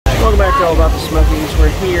Welcome back to All About the Smokies. We're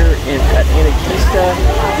here at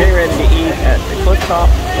Anakeesta, getting ready to eat at the Clifftop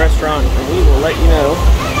Restaurant, and we will let you know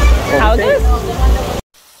how it is.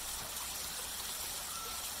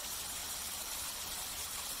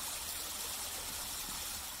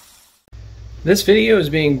 This video is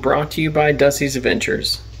being brought to you by Dusty's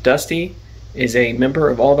Adventures. Dusty is a member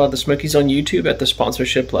of All About the Smokies on YouTube at the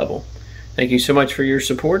sponsorship level. Thank you so much for your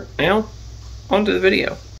support. Now, on to the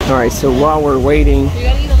video. Alright, so while we're waiting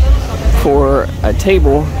for a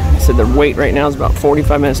table, so the wait right now is about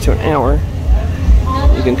 45 minutes to an hour.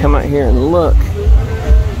 You can come out here and look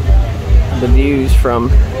at the views from,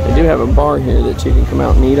 they do have a bar here that you can come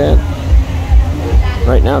out and eat at.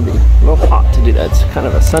 Right now it'd be a little hot to do that. It's kind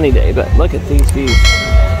of a sunny day, but look at these views.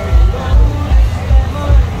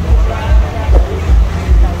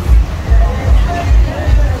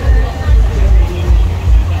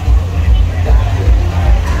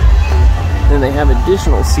 Then they have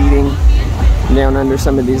additional seating down under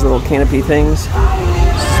some of these little canopy things.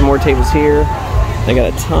 Some more tables here. They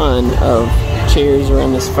got a ton of chairs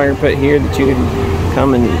around this fire pit here that you can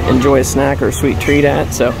come and enjoy a snack or a sweet treat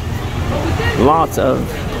at. So lots of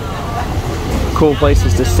cool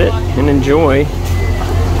places to sit and enjoy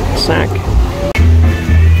a snack.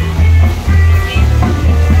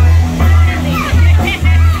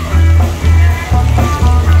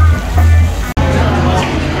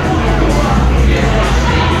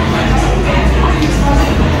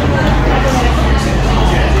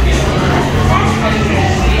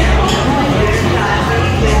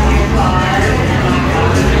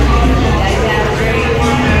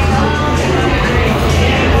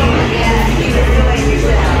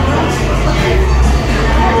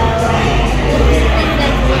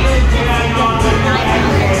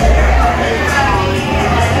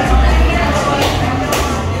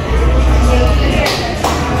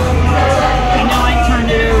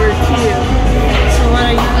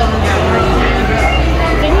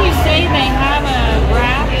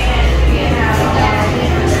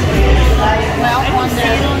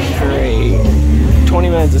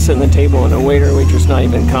 To sit at the table and a waiter or waitress not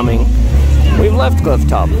even coming. We've left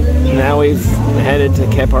Clifftop. Now we've headed to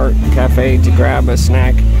Kephart Cafe to grab a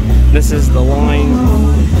snack. This is the line.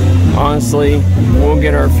 Honestly, we'll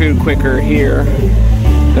get our food quicker here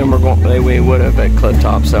than we would have at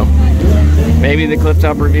Clifftop. So maybe the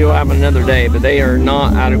Clifftop review will happen another day, but they are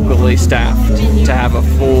not adequately staffed to have a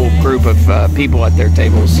full group of people at their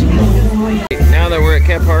tables. Now that we're at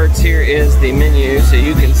Kepharts, here is the menu so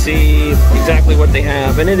you can see exactly what they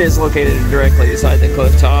have, and it is located directly beside the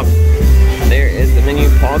Clifftop. There is the menu.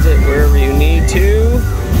 Pause it wherever you need to.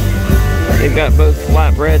 They've got both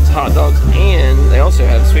flatbreads, hot dogs, and they also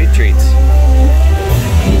have sweet treats.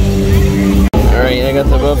 Alright, I got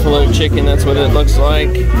the buffalo chicken, that's what it looks like.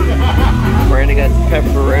 Miranda got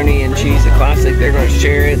pepperoni and cheese, the classic. They're going to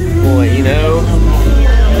share it. We'll let you know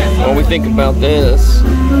what we think about this.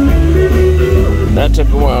 That took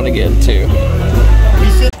a while to get to.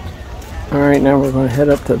 Alright, now we're going to head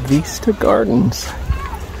up to Vista Gardens.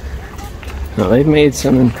 Now they've made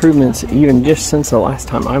some improvements even just since the last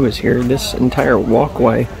time I was here. This entire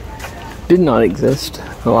walkway did not exist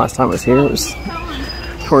the last time I was here. It was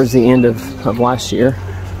towards the end of last year.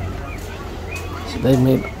 So they've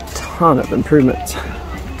made a ton of improvements.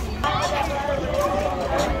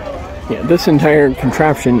 Yeah, this entire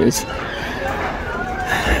contraption is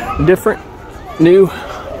different, new,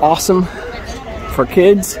 awesome for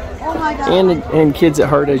kids and kids at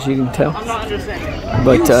heart, as you can tell.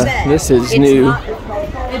 But this is new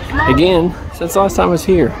again since last time I was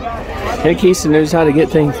here. Anakeesta knows how to get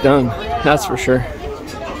things done, that's for sure.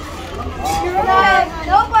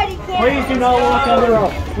 Please do not walk on the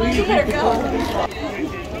road.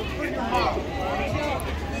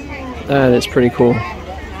 That is pretty cool.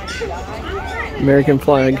 American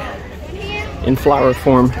flag in flower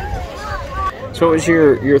form. So what was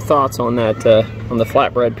your thoughts on that, on the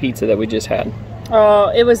flatbread pizza that we just had? Oh,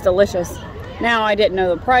 it was delicious. Now, I didn't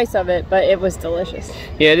know the price of it, but it was delicious.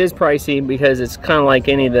 Yeah, it is pricey because it's kind of like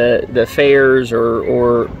any of the fairs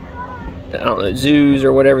or I don't know, zoos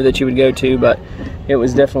or whatever that you would go to, but it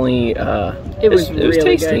was definitely it was really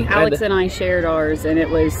tasty. Good. Alex and I shared ours, and it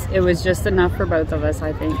was just enough for both of us,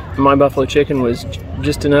 I think. My buffalo chicken was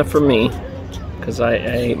just enough for me because I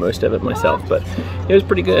ate most of it myself, but it was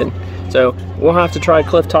pretty good. So we'll have to try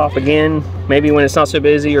Clifftop again, maybe when it's not so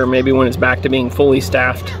busy or maybe when it's back to being fully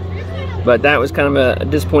staffed. But that was kind of a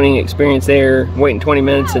disappointing experience there, waiting 20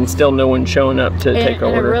 minutes and still no one showing up to take our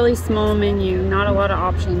order. And a really small menu, not a lot of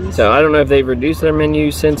options. So I don't know if they've reduced their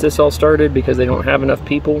menu since this all started because they don't have enough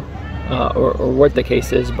people or what the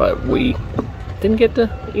case is, but we didn't get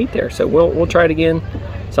to eat there. So we'll try it again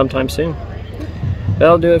sometime soon.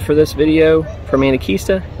 That'll do it for this video from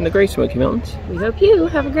Anakeesta in the Great Smoky Mountains. We hope you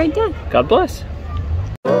have a great day. God bless.